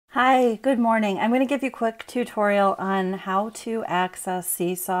Hi, good morning. I'm going to give you a quick tutorial on how to access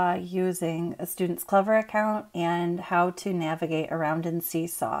Seesaw using a student's Clever account and how to navigate around in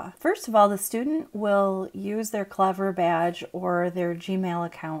Seesaw. First of all, the student will use their Clever badge or their Gmail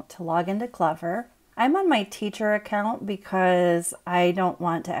account to log into Clever. I'm on my teacher account because I don't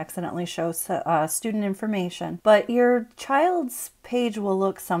want to accidentally show student information, but your child's page will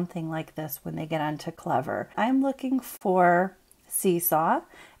look something like this when they get onto Clever. I'm looking for Seesaw,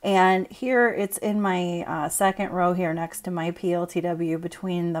 and here it's in my second row here next to my PLTW,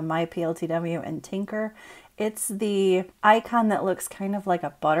 between the my PLTW and Tinker. It's the icon that looks kind of like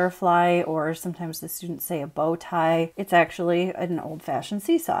a butterfly, or sometimes the students say a bow tie. It's actually an old-fashioned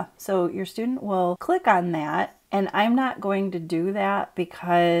seesaw. So your student will click on that, and I'm not going to do that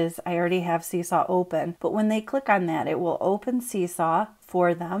because I already have Seesaw open. But when they click on that, it will open Seesaw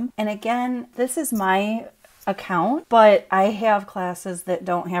for them. And again, this is my account, but I have classes that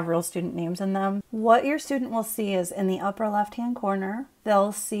don't have real student names in them. What your student will see is in the upper left-hand corner,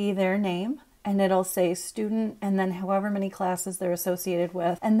 they'll see their name, and it'll say student and then however many classes they're associated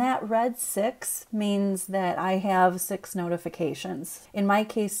with. And that red 6 means that I have 6 notifications. In my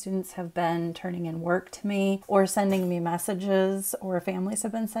case, students have been turning in work to me or sending me messages, or families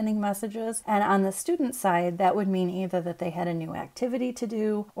have been sending messages. And on the student side, that would mean either that they had a new activity to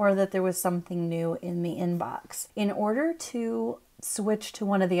do or that there was something new in the inbox. In order to switch to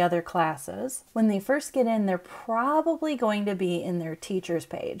one of the other classes, when they first get in, they're probably going to be in their teacher's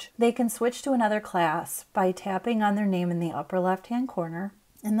page. They can switch to another class by tapping on their name in the upper left-hand corner,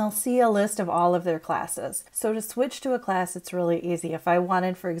 and they'll see a list of all of their classes. So to switch to a class, it's really easy. If I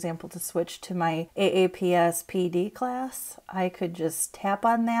wanted, for example, to switch to my AAPS PD class, I could just tap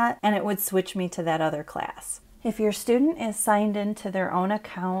on that and it would switch me to that other class. If your student is signed into their own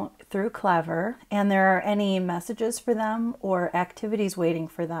account through Clever and there are any messages for them or activities waiting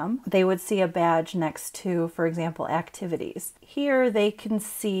for them, they would see a badge next to, for example, activities. Here they can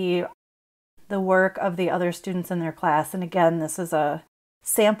see the work of the other students in their class. And again, this is a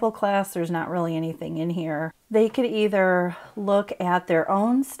sample class. There's not really anything in here. They could either look at their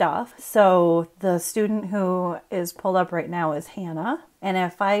own stuff. So the student who is pulled up right now is Hannah. And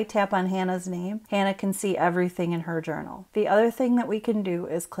if I tap on Hannah's name, Hannah can see everything in her journal. The other thing that we can do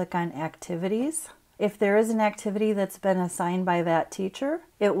is click on activities. If there is an activity that's been assigned by that teacher,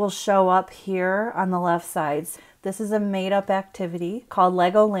 it will show up here on the left side. This is a made-up activity called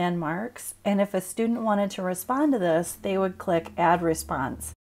Lego Landmarks, and if a student wanted to respond to this, they would click Add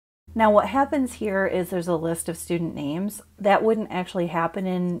Response. Now what happens here is there's a list of student names. That wouldn't actually happen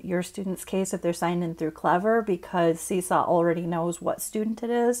in your student's case if they're signed in through Clever, because Seesaw already knows what student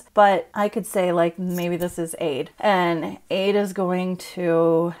it is. But I could say, like, maybe this is Aid, and Aid is going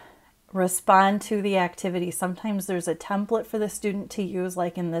to respond to the activity. Sometimes there's a template for the student to use,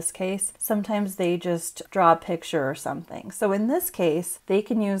 like in this case. Sometimes they just draw a picture or something. So in this case, they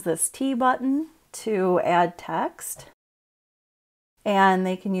can use this T button to add text, and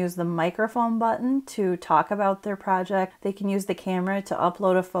they can use the microphone button to talk about their project. They can use the camera to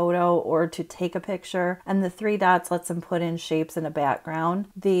upload a photo or to take a picture, and the 3 dots lets them put in shapes in a background.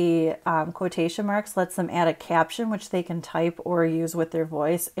 The quotation marks lets them add a caption, which they can type or use with their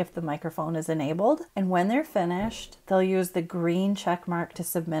voice if the microphone is enabled. And when they're finished, they'll use the green check mark to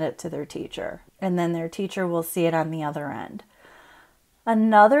submit it to their teacher, and then their teacher will see it on the other end.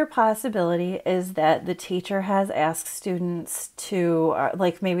 Another possibility is that the teacher has asked students to,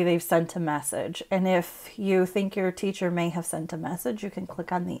 like maybe they've sent a message. And if you think your teacher may have sent a message, you can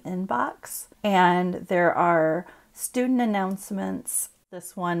click on the inbox. And there are student announcements.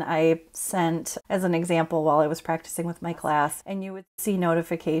 This one I sent as an example while I was practicing with my class, and you would see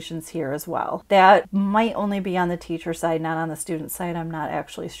notifications here as well. That might only be on the teacher side, not on the student side. I'm not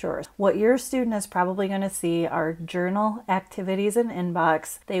actually sure. What your student is probably going to see are journal, activities, and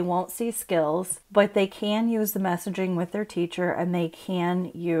inbox. They won't see skills, but they can use the messaging with their teacher, and they can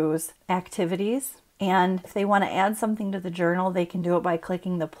use activities. And if they want to add something to the journal, they can do it by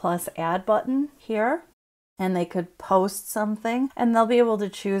clicking the plus add button here. And they could post something, and they'll be able to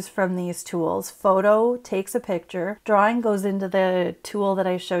choose from these tools. Photo takes a picture. Drawing goes into the tool that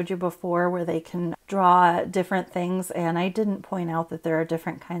I showed you before where they can draw different things, and I didn't point out that there are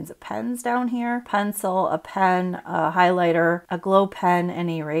different kinds of pens down here. Pencil, a pen, a highlighter, a glow pen,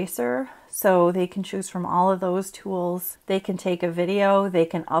 and eraser. So they can choose from all of those tools. They can take a video, they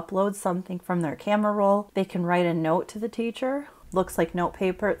can upload something from their camera roll, they can write a note to the teacher. Looks like note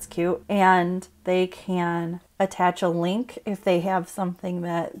paper, it's cute. And they can attach a link if they have something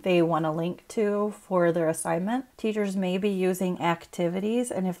that they want to link to for their assignment. Teachers may be using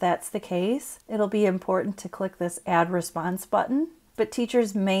activities, and if that's the case, it'll be important to click this Add Response button. but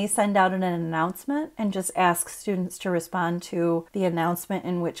teachers may send out an announcement and just ask students to respond to the announcement,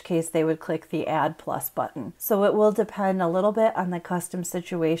 in which case they would click the Add Plus button. So it will depend a little bit on the custom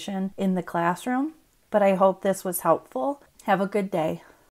situation in the classroom, but I hope this was helpful. Have a good day.